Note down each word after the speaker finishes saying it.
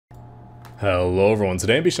Hello everyone,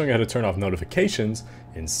 today I'll be showing you how to turn off notifications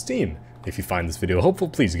in Steam. If you find this video helpful,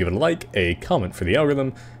 please give it a like, a comment for the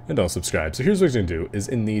algorithm, and don't subscribe. So here's what we're going to do, is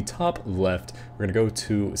in the top left, we're going to go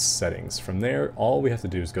to settings. From there, all we have to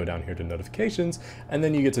do is go down here to notifications, and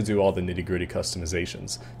then you get to do all the nitty-gritty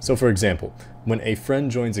customizations. So for example, when a friend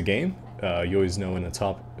joins a game, you always know in the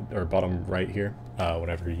top or bottom right here,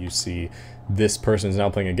 whenever you see this person is now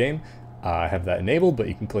playing a game, I have that enabled, but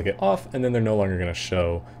you can click it off and then they're no longer going to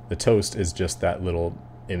show. The toast is just that little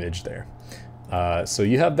image there. So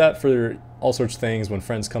you have that for all sorts of things when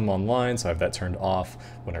friends come online, so I have that turned off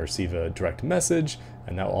when I receive a direct message,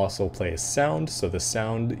 and that will also play a sound, so the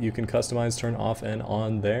sound you can customize, turn off and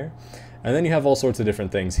on there. And then you have all sorts of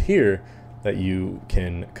different things here that you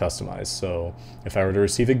can customize. So if I were to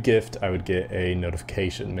receive a gift, I would get a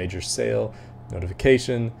notification, major sale,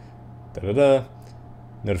 notification,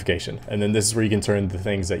 notification. And then this is where you can turn the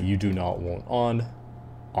things that you do not want on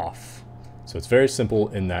off. So it's very simple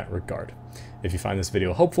in that regard. If you find this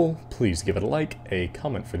video helpful, please give it a like, a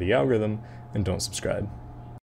comment for the algorithm, and don't subscribe.